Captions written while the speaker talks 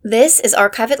This is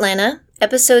Archive Atlanta,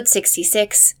 episode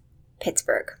 66,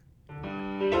 Pittsburgh.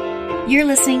 You're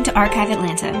listening to Archive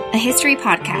Atlanta, a history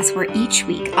podcast where each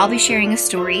week I'll be sharing a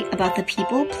story about the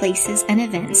people, places, and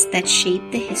events that shape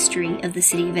the history of the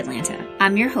city of Atlanta.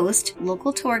 I'm your host,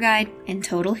 local tour guide, and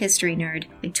total history nerd,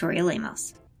 Victoria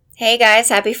Lemos. Hey guys,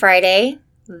 happy Friday.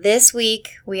 This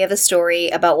week we have a story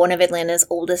about one of Atlanta's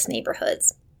oldest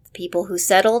neighborhoods, the people who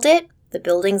settled it, the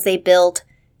buildings they built,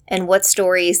 and what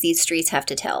stories these streets have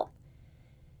to tell.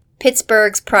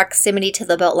 Pittsburgh's proximity to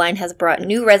the Beltline has brought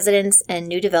new residents and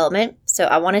new development, so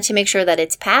I wanted to make sure that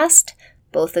its past,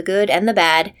 both the good and the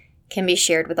bad, can be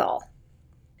shared with all.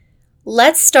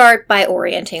 Let's start by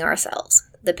orienting ourselves.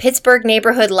 The Pittsburgh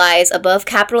neighborhood lies above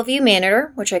Capitol View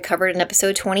Manor, which I covered in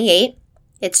episode 28.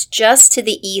 It's just to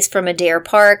the east from Adair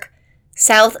Park,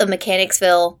 south of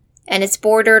Mechanicsville, and it's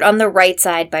bordered on the right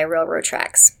side by railroad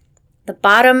tracks. The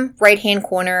bottom right-hand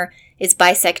corner is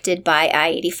bisected by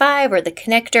I-85, or the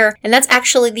connector, and that's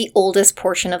actually the oldest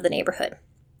portion of the neighborhood.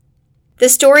 The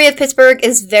story of Pittsburgh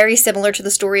is very similar to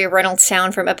the story of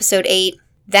Reynoldstown from episode 8.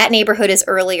 That neighborhood is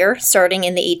earlier, starting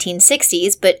in the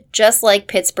 1860s, but just like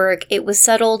Pittsburgh, it was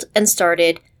settled and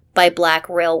started by black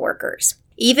rail workers.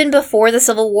 Even before the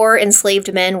Civil War,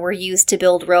 enslaved men were used to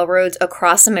build railroads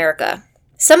across America.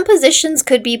 Some positions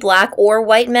could be black or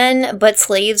white men, but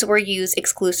slaves were used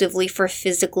exclusively for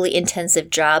physically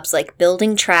intensive jobs like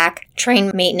building track,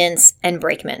 train maintenance, and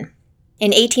brakemen.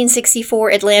 In 1864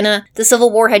 Atlanta, the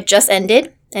Civil War had just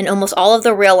ended, and almost all of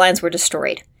the rail lines were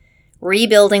destroyed.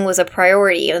 Rebuilding was a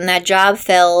priority, and that job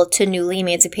fell to newly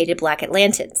emancipated black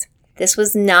Atlantans. This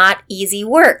was not easy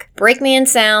work. Brakeman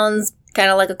sounds kind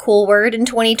of like a cool word in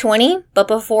 2020, but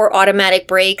before automatic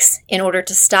brakes, in order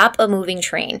to stop a moving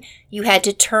train, you had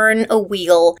to turn a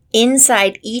wheel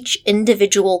inside each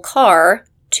individual car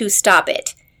to stop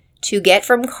it. To get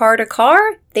from car to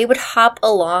car, they would hop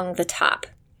along the top.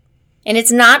 And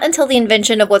it's not until the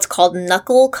invention of what's called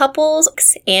knuckle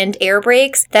couples and air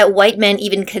brakes that white men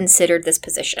even considered this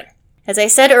position. As I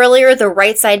said earlier, the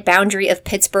right side boundary of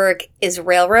Pittsburgh is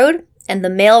railroad, and the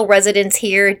male residents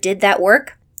here did that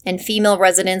work. And female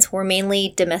residents were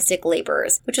mainly domestic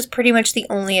laborers, which is pretty much the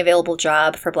only available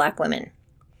job for black women.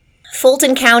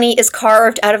 Fulton County is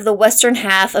carved out of the western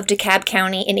half of DeKalb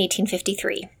County in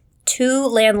 1853. Two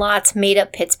land lots made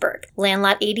up Pittsburgh, land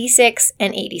lot 86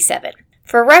 and 87.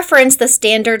 For reference, the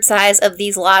standard size of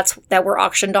these lots that were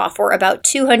auctioned off were about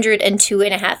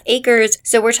 202.5 acres,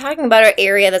 so we're talking about an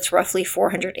area that's roughly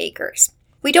 400 acres.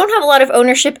 We don't have a lot of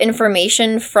ownership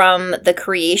information from the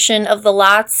creation of the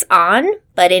lots on,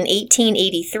 but in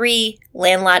 1883,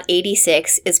 land lot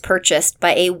 86 is purchased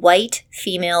by a white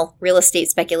female real estate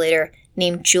speculator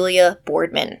named Julia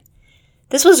Boardman.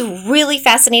 This was really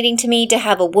fascinating to me. To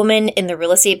have a woman in the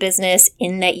real estate business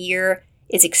in that year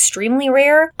is extremely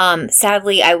rare.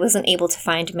 Sadly, I wasn't able to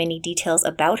find many details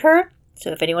about her,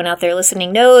 so if anyone out there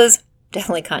listening knows,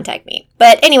 definitely contact me.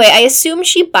 But anyway, I assume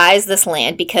she buys this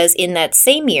land because in that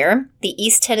same year, the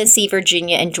East Tennessee,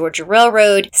 Virginia, and Georgia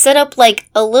Railroad set up like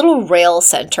a little rail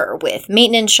center with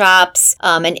maintenance shops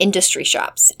and industry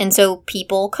shops. And so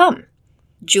people come.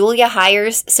 Julia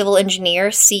hires civil engineer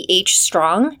C.H.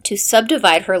 Strong to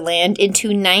subdivide her land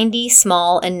into 90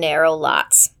 small and narrow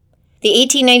lots. The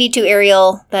 1892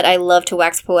 aerial that I love to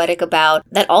wax poetic about,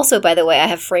 that also, by the way, I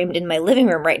have framed in my living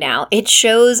room right now, it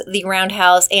shows the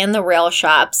roundhouse and the rail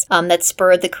shops that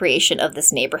spurred the creation of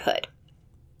this neighborhood.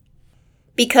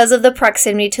 Because of the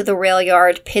proximity to the rail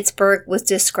yard, Pittsburgh was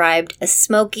described as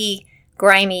smoky,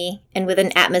 grimy, and with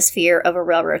an atmosphere of a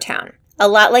railroad town. A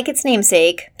lot like its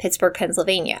namesake, Pittsburgh,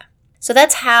 Pennsylvania. So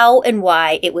that's how and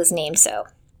why it was named so.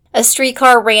 A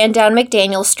streetcar ran down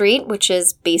McDaniel Street, which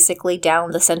is basically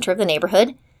down the center of the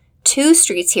neighborhood. Two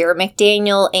streets here,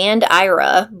 McDaniel and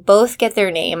Ira, both get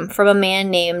their name from a man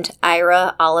named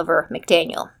Ira Oliver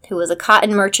McDaniel, who was a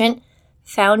cotton merchant,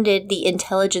 founded the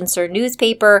Intelligencer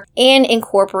newspaper, and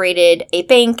incorporated a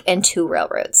bank and two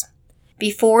railroads.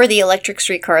 Before the electric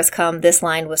streetcars come, this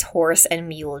line was horse and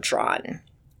mule drawn.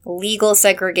 Legal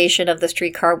segregation of the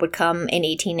streetcar would come in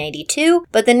 1892,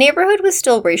 but the neighborhood was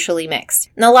still racially mixed.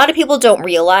 And a lot of people don't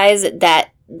realize that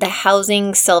the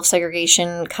housing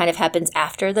self-segregation kind of happens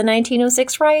after the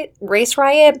 1906 race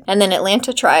riot, and then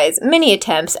Atlanta tries many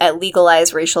attempts at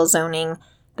legalized racial zoning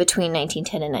between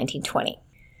 1910 and 1920.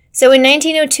 So in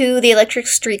 1902, the electric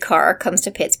streetcar comes to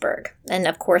Pittsburgh. And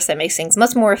of course, that makes things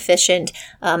much more efficient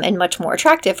and much more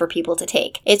attractive for people to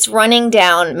take. It's running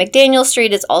down McDaniel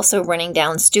Street. It's also running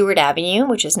down Stewart Avenue,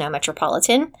 which is now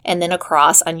Metropolitan, and then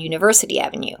across on University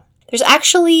Avenue. There's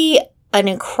actually an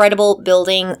incredible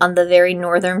building on the very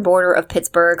northern border of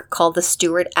Pittsburgh called the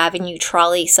Stewart Avenue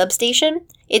Trolley Substation.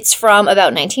 It's from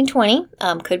about 1920,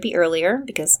 could be earlier,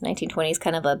 because 1920 is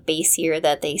kind of a base year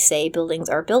that they say buildings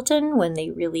are built in when they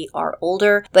really are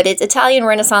older. But it's Italian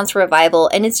Renaissance revival,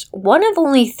 and it's one of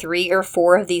only 3 or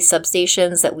 4 of these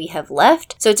substations that we have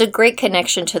left. So it's a great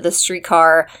connection to the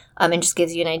streetcar, and just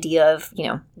gives you an idea of,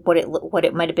 what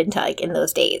it might have been like in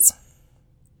those days.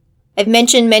 I've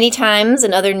mentioned many times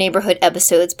in other neighborhood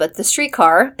episodes, but the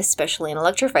streetcar, especially an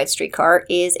electrified streetcar,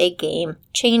 is a game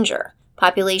changer.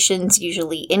 Populations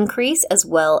usually increase as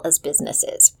well as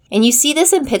businesses. And you see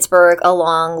this in Pittsburgh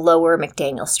along Lower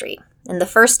McDaniel Street. In the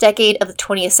first decade of the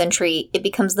 20th century, it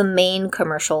becomes the main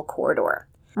commercial corridor.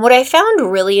 What I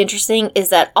found really interesting is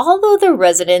that although the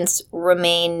residents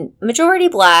remain majority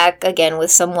black, again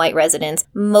with some white residents,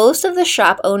 most of the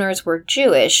shop owners were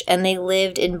Jewish and they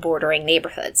lived in bordering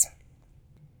neighborhoods.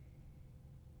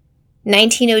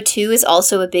 1902 is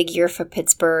also a big year for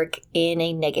Pittsburgh in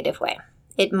a negative way.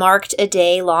 It marked a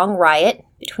day-long riot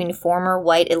between a former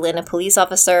white Atlanta police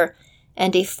officer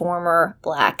and a former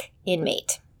black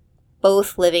inmate,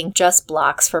 both living just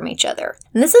blocks from each other.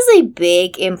 And this is a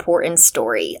big, important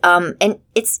story. And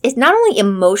it's not only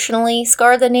emotionally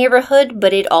scarred the neighborhood,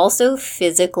 but it also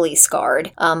physically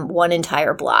scarred one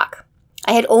entire block.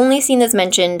 I had only seen this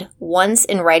mentioned once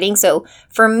in writing, so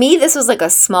for me, this was like a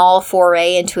small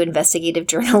foray into investigative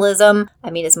journalism.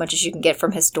 I mean, as much as you can get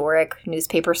from historic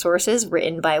newspaper sources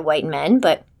written by white men,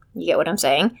 but you get what I'm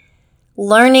saying.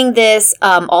 Learning this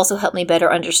also helped me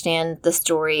better understand the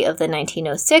story of the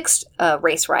 1906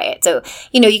 race riot. So,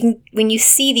 you can, when you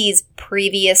see these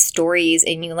previous stories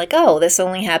and you're like, oh, this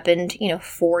only happened,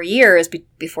 4 years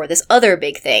before this other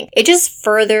big thing, it just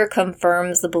further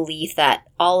confirms the belief that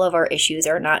all of our issues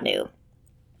are not new.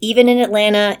 Even in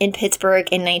Atlanta, in Pittsburgh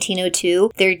in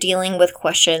 1902, they're dealing with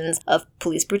questions of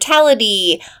police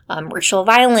brutality, racial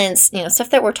violence, stuff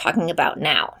that we're talking about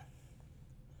now.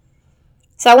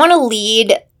 So I want to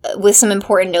lead with some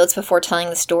important notes before telling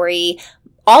the story.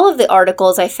 All of the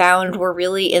articles I found were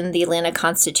really in the Atlanta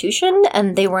Constitution,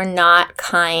 and they were not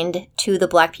kind to the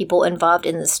black people involved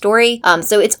in the story.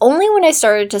 So it's only when I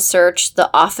started to search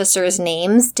the officers'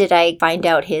 names did I find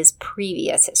out his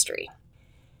previous history.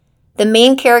 The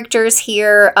main characters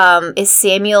here is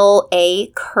Samuel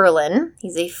A. Kurlan.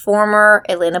 He's a former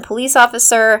Atlanta police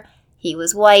officer. He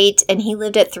was white, and he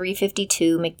lived at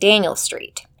 352 McDaniel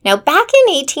Street. Now, back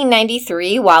in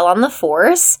 1893, while on the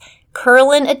force,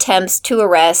 Kurlan attempts to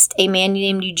arrest a man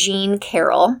named Eugene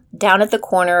Carroll down at the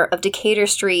corner of Decatur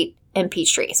Street and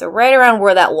Peachtree. So right around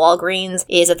where that Walgreens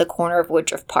is at the corner of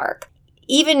Woodruff Park.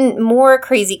 Even more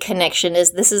crazy connection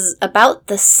is this is about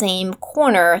the same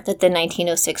corner that the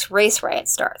 1906 race riot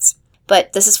starts.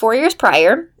 But this is 4 years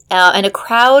prior. And a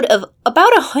crowd of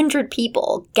about 100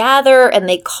 people gather and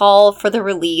they call for the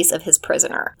release of his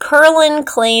prisoner. Kurlan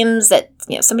claims that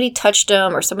somebody touched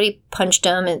him or somebody punched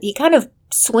him, and he kind of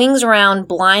swings around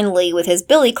blindly with his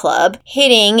billy club,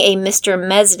 hitting a Mr.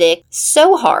 Mesdick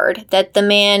so hard that the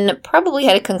man probably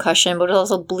had a concussion but was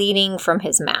also bleeding from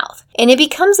his mouth. And it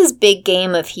becomes this big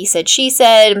game of he said, she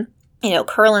said.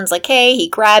 Kurlan's like, hey, he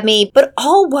grabbed me. But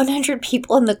all 100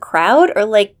 people in the crowd are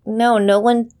like, no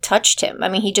one touched him. I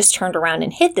mean, he just turned around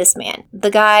and hit this man.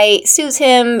 The guy sues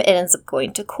him. It ends up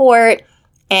going to court.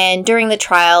 And during the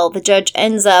trial, the judge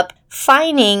ends up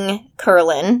fining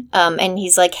Kurlan. And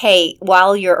he's like, hey,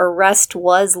 while your arrest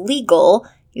was legal,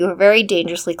 you were very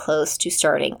dangerously close to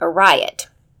starting a riot.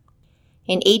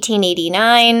 In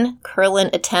 1889,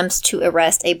 Kurlan attempts to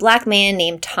arrest a black man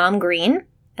named Tom Green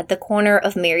at the corner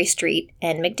of Mary Street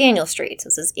and McDaniel Street. So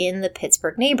this is in the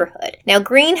Pittsburgh neighborhood. Now,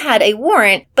 Green had a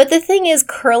warrant, but the thing is,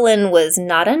 Kurlan was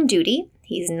not on duty.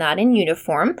 He's not in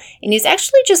uniform, and he's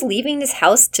actually just leaving his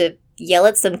house to yell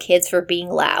at some kids for being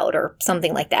loud or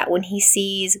something like that when he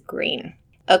sees Green.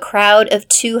 A crowd of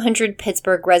 200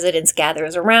 Pittsburgh residents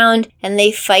gathers around, and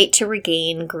they fight to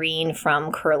regain Green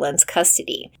from Kurlan's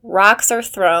custody. Rocks are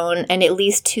thrown, and at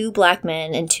least 2 black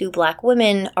men and 2 black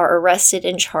women are arrested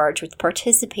and charged with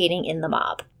participating in the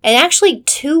mob. And actually,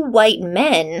 2 white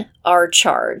men are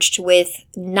charged with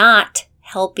not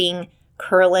helping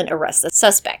Kurlan arrest the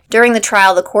suspect. During the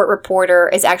trial, the court reporter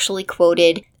is actually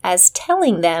quoted as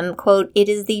telling them, quote, "It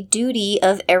is the duty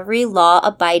of every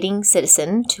law-abiding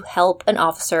citizen to help an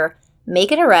officer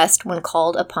make an arrest when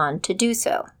called upon to do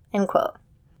so," end quote.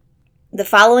 The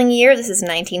following year, this is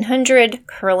 1900,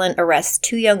 Kurlan arrests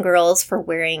 2 young girls for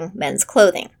wearing men's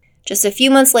clothing. Just a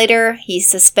few months later, he's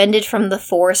suspended from the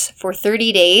force for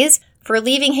 30 days for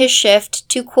leaving his shift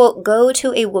to, quote, "go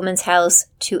to a woman's house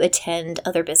to attend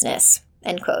other business,"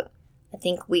 end quote. I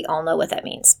think we all know what that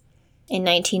means. In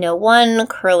 1901,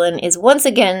 Kurland is once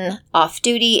again off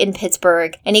duty in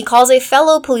Pittsburgh, and he calls a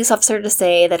fellow police officer to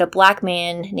say that a black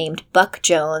man named Buck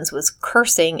Jones was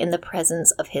cursing in the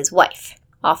presence of his wife.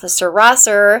 Officer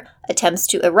Rosser attempts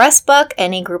to arrest Buck,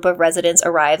 and a group of residents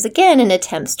arrives again and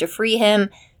attempts to free him.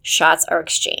 Shots are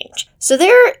exchanged. So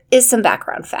there is some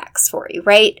background facts for you,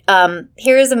 right?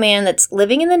 Here is a man that's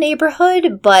living in the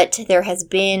neighborhood, but there has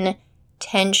been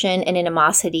tension and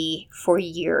animosity for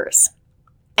years.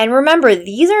 And remember,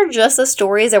 these are just the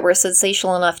stories that were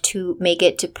sensational enough to make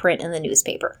it to print in the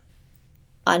newspaper.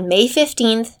 On May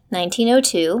 15th,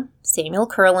 1902, Samuel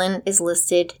Kurland is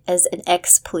listed as an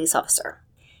ex-police officer.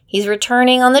 He's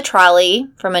returning on the trolley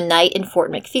from a night in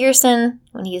Fort McPherson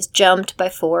when he is jumped by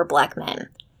 4 black men.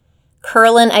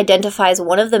 Kurland identifies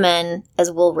one of the men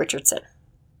as Will Richardson.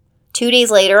 2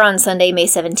 days later, on Sunday, May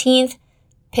 17th,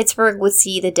 Pittsburgh would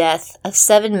see the death of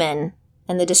 7 men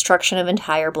and the destruction of an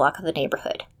entire block of the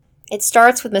neighborhood. It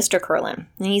starts with Mr. Kurland,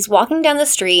 and he's walking down the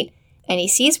street, and he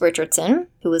sees Richardson,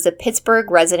 who is a Pittsburgh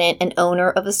resident and owner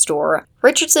of a store.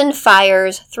 Richardson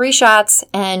fires 3 shots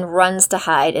and runs to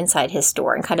hide inside his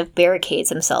store and kind of barricades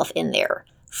himself in there.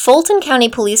 Fulton County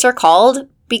Police are called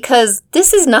because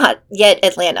this is not yet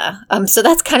Atlanta. So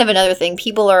that's kind of another thing.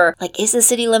 People are like, is this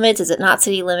city limits? Is it not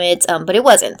city limits? But it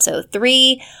wasn't. So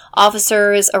 3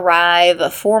 officers arrive, a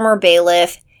former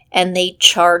bailiff, and they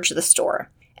charge the store.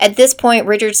 At this point,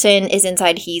 Richardson is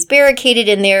inside. He's barricaded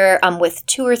in there with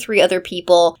 2 or 3 other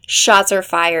people. Shots are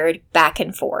fired back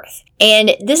and forth.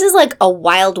 And this is like a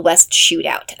Wild West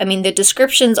shootout. I mean, the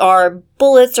descriptions are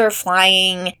bullets are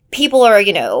flying. People are,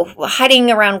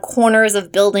 hiding around corners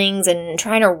of buildings and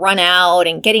trying to run out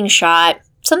and getting shot.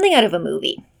 Something out of a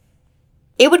movie.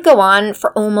 It would go on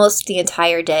for almost the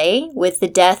entire day with the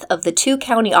death of the 2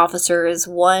 county officers,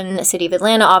 1 City of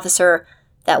Atlanta officer,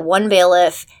 that 1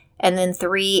 bailiff, and then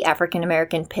 3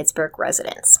 African-American Pittsburgh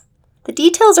residents. The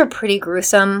details are pretty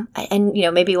gruesome, and,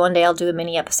 maybe one day I'll do a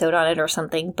mini episode on it or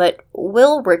something, but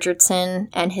Will Richardson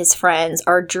and his friends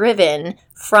are driven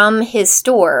from his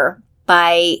store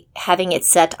by having it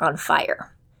set on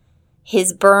fire.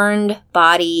 His burned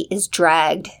body is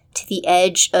dragged to the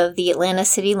edge of the Atlanta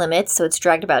city limits, so it's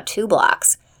dragged about 2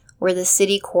 blocks, where the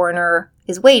city coroner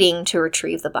is waiting to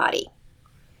retrieve the body.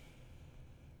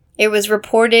 It was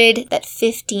reported that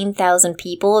 15,000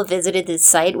 people visited this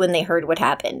site when they heard what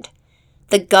happened.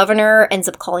 The governor ends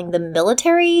up calling the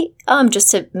military just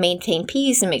to maintain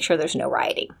peace and make sure there's no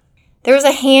rioting. There was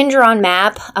a hand-drawn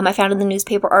map I found in the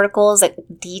newspaper articles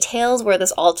that details where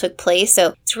this all took place,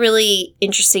 so it's really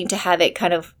interesting to have it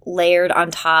kind of layered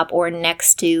on top or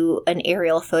next to an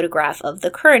aerial photograph of the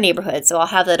current neighborhood, so I'll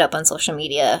have that up on social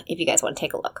media if you guys want to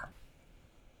take a look.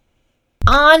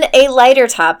 On a lighter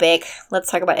topic, let's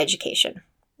talk about education.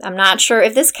 I'm not sure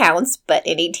if this counts, but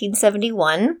in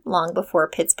 1871, long before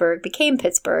Pittsburgh became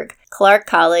Pittsburgh, Clark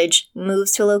College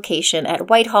moves to a location at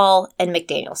Whitehall and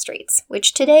McDaniel Streets,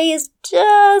 which today is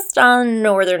just on the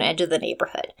northern edge of the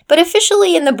neighborhood. But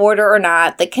officially in the border or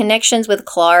not, the connections with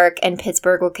Clark and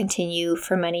Pittsburgh will continue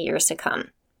for many years to come.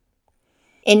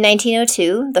 In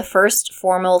 1902, the first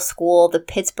formal school, the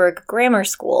Pittsburgh Grammar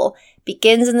School,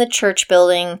 begins in the church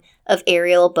building of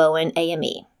Ariel Bowen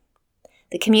AME.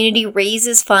 The community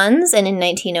raises funds, and in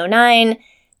 1909,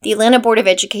 the Atlanta Board of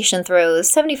Education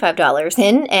throws $75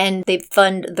 in, and they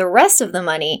fund the rest of the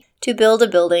money to build a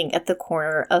building at the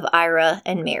corner of Ira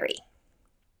and Mary.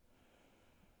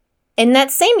 In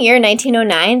that same year,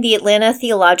 1909, the Atlanta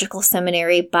Theological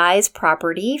Seminary buys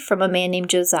property from a man named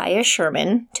Josiah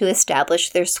Sherman to establish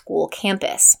their school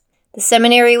campus. The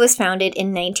seminary was founded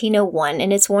in 1901,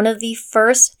 and it's one of the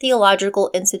first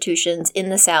theological institutions in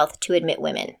the South to admit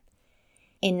women.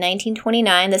 In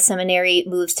 1929, the seminary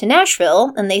moves to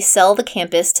Nashville, and they sell the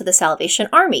campus to the Salvation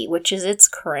Army, which is its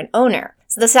current owner.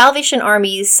 So the Salvation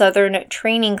Army's Southern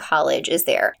Training College is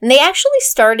there. And they actually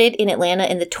started in Atlanta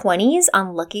in the 1920s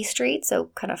on Lucky Street,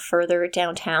 so kind of further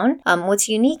downtown. What's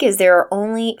unique is there are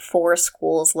only 4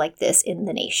 schools like this in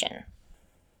the nation.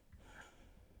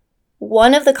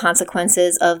 One of the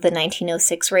consequences of the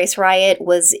 1906 race riot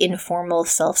was informal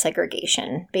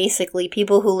self-segregation. Basically,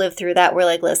 people who lived through that were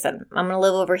like, listen, I'm going to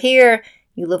live over here,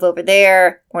 you live over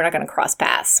there, we're not going to cross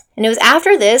paths. And it was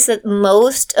after this that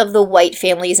most of the white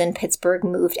families in Pittsburgh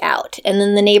moved out, and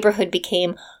then the neighborhood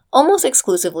became almost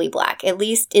exclusively black, at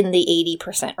least in the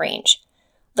 80% range.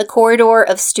 The corridor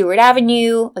of Stewart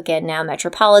Avenue, again now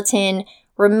Metropolitan,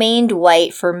 remained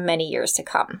white for many years to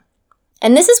come.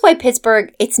 And this is why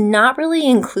Pittsburgh, it's not really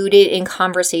included in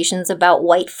conversations about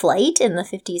white flight in the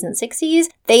 50s and 60s.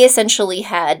 They essentially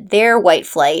had their white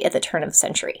flight at the turn of the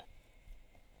century.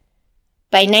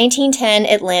 By 1910,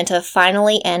 Atlanta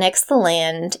finally annexed the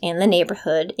land and the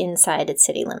neighborhood inside its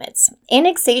city limits.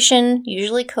 Annexation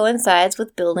usually coincides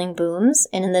with building booms,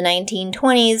 and in the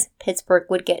 1920s, Pittsburgh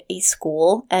would get a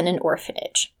school and an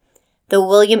orphanage. The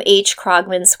William H.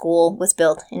 Krogman School was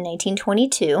built in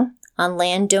 1922 on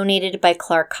land donated by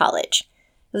Clark College.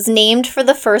 It was named for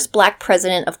the first Black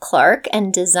president of Clark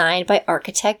and designed by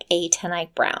architect A.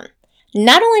 Tenike Brown.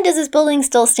 Not only does this building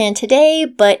still stand today,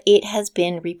 but it has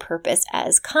been repurposed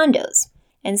as condos.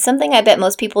 And something I bet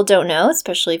most people don't know,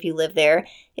 especially if you live there,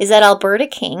 is that Alberta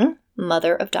King,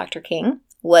 mother of Dr. King,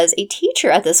 was a teacher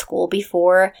at the school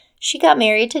before she got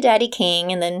married to Daddy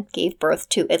King and then gave birth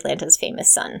to Atlanta's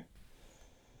famous son.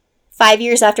 5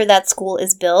 years after that school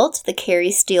is built, the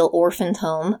Carey Steele Orphan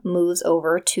Home moves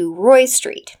over to Roy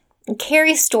Street. And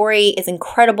Carey's story is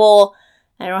incredible.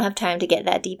 I don't have time to get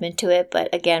that deep into it,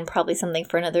 but again, probably something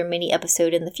for another mini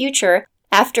episode in the future.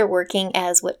 After working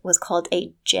as what was called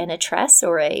a janitress,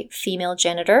 or a female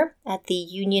janitor, at the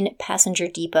Union Passenger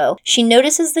Depot, she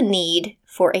notices the need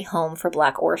for a home for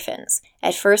Black orphans,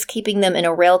 at first keeping them in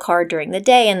a rail car during the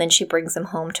day, and then she brings them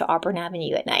home to Auburn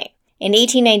Avenue at night. In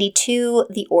 1892,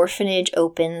 the orphanage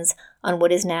opens on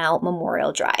what is now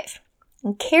Memorial Drive.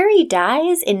 And Carey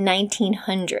dies in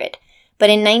 1900. But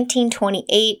in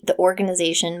 1928, the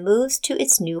organization moves to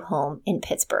its new home in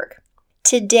Pittsburgh.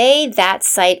 Today, that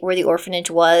site where the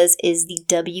orphanage was is the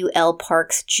W.L.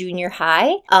 Parks Junior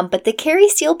High, but the Carey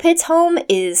Steele Pitts home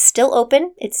is still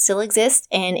open, it still exists,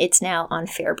 and it's now on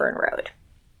Fairburn Road.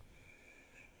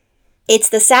 It's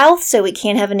the South, so we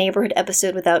can't have a neighborhood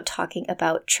episode without talking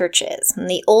about churches. And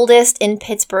the oldest in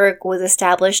Pittsburgh was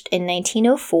established in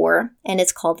 1904, and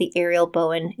it's called the Ariel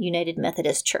Bowen United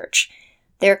Methodist Church.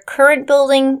 Their current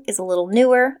building is a little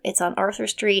newer. It's on Arthur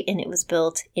Street, and it was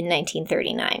built in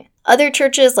 1939. Other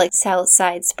churches like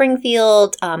Southside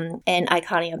Springfield and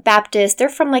Iconium Baptist, they're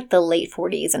from like the late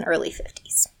 40s and early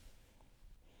 50s.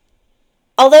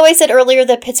 Although I said earlier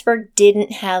that Pittsburgh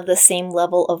didn't have the same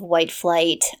level of white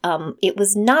flight, it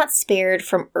was not spared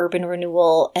from urban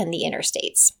renewal and the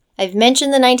interstates. I've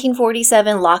mentioned the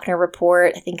 1947 Lochner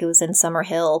Report, I think it was in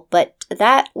Summerhill, but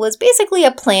that was basically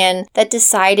a plan that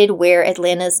decided where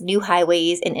Atlanta's new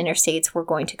highways and interstates were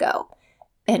going to go.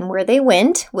 And where they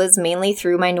went was mainly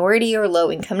through minority or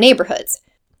low-income neighborhoods,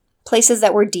 places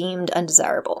that were deemed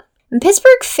undesirable. And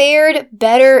Pittsburgh fared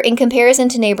better in comparison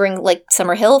to neighboring like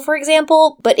Summerhill, for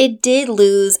example, but it did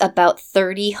lose about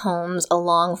 30 homes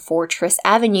along Fortress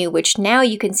Avenue, which now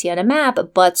you can see on a map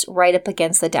butts right up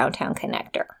against the downtown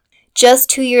connector. Just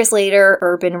 2 years later,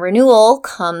 urban renewal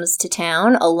comes to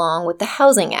town along with the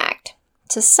Housing Act.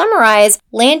 To summarize,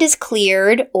 land is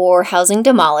cleared or housing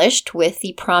demolished with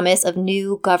the promise of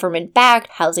new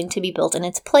government-backed housing to be built in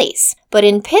its place. But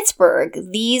in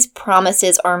Pittsburgh, these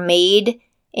promises are made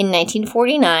in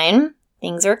 1949,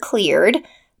 things are cleared,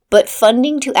 but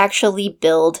funding to actually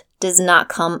build does not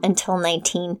come until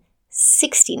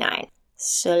 1969.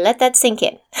 So let that sink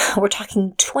in. We're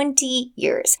talking 20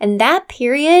 years. And that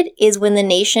period is when the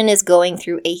nation is going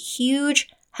through a huge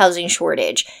housing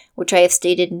shortage, which I have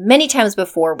stated many times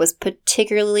before was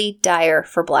particularly dire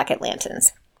for Black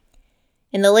Atlantans.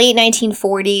 In the late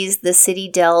 1940s, the city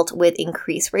dealt with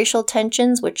increased racial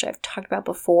tensions, which I've talked about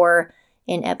before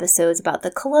in episodes about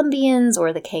the Colombians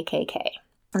or the KKK.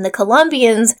 And the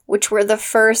Colombians, which were the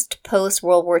first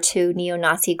post-World War II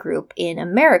neo-Nazi group in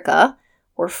America,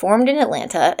 were formed in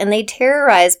Atlanta, and they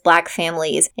terrorized Black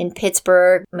families in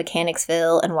Pittsburgh,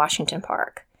 Mechanicsville, and Washington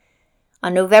Park.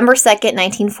 On November 2nd,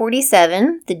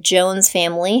 1947, the Jones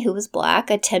family, who was Black,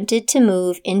 attempted to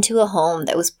move into a home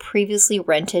that was previously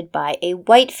rented by a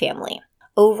white family.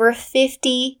 Over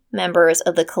 50 members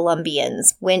of the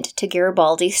Colombians went to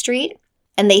Garibaldi Street,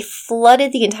 and they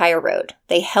flooded the entire road.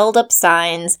 They held up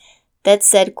signs that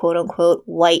said, quote-unquote,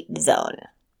 white zone.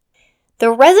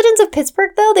 The residents of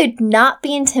Pittsburgh, though, they'd not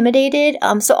be intimidated.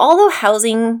 So although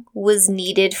housing was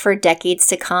needed for decades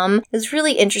to come, it was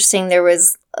really interesting. There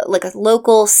was like a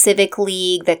local civic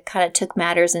league that kind of took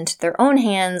matters into their own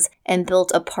hands and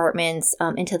built apartments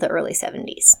into the early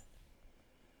 70s.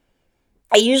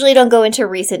 I usually don't go into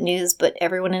recent news, but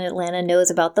everyone in Atlanta knows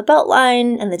about the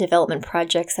Beltline and the development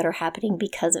projects that are happening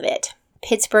because of it.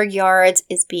 Pittsburgh Yards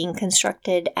is being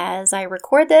constructed as I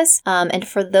record this, and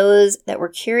for those that were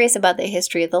curious about the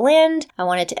history of the land, I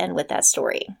wanted to end with that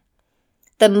story.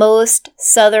 The most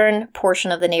southern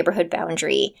portion of the neighborhood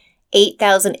boundary,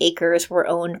 8,000 acres, were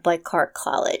owned by Clark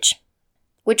College,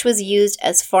 which was used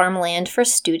as farmland for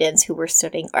students who were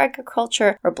studying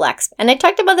agriculture or blacks. And I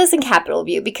talked about this in Capitol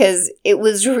View because it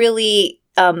was really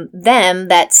them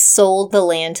that sold the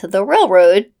land to the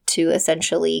railroad to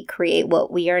essentially create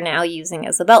what we are now using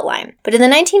as the Beltline. But in the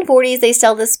 1940s, they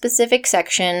sell this specific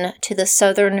section to the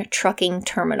Southern Trucking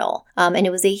Terminal. And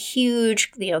it was a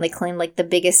huge, they claimed like the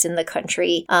biggest in the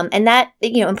country. And that,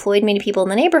 employed many people in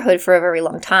the neighborhood for a very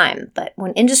long time. But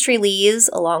when industry leaves,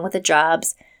 along with the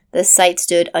jobs, the site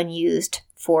stood unused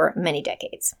for many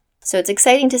decades. So it's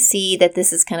exciting to see that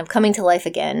this is kind of coming to life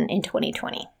again in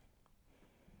 2020.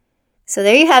 So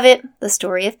there you have it, the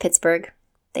story of Pittsburgh.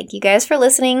 Thank you guys for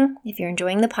listening. If you're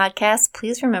enjoying the podcast,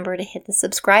 please remember to hit the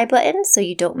subscribe button so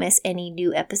you don't miss any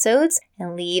new episodes,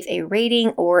 and leave a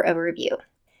rating or a review.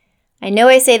 I know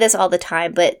I say this all the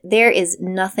time, but there is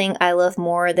nothing I love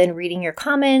more than reading your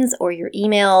comments or your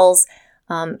emails.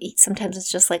 Sometimes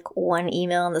it's just like one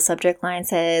email and the subject line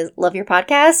says, "Love your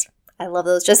podcast." I love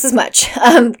those just as much.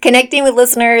 Connecting with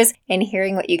listeners and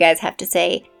hearing what you guys have to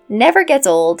say never gets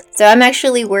old. So I'm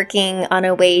actually working on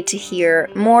a way to hear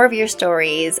more of your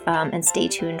stories, and stay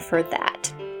tuned for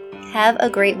that. Have a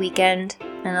great weekend,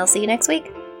 and I'll see you next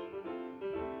week.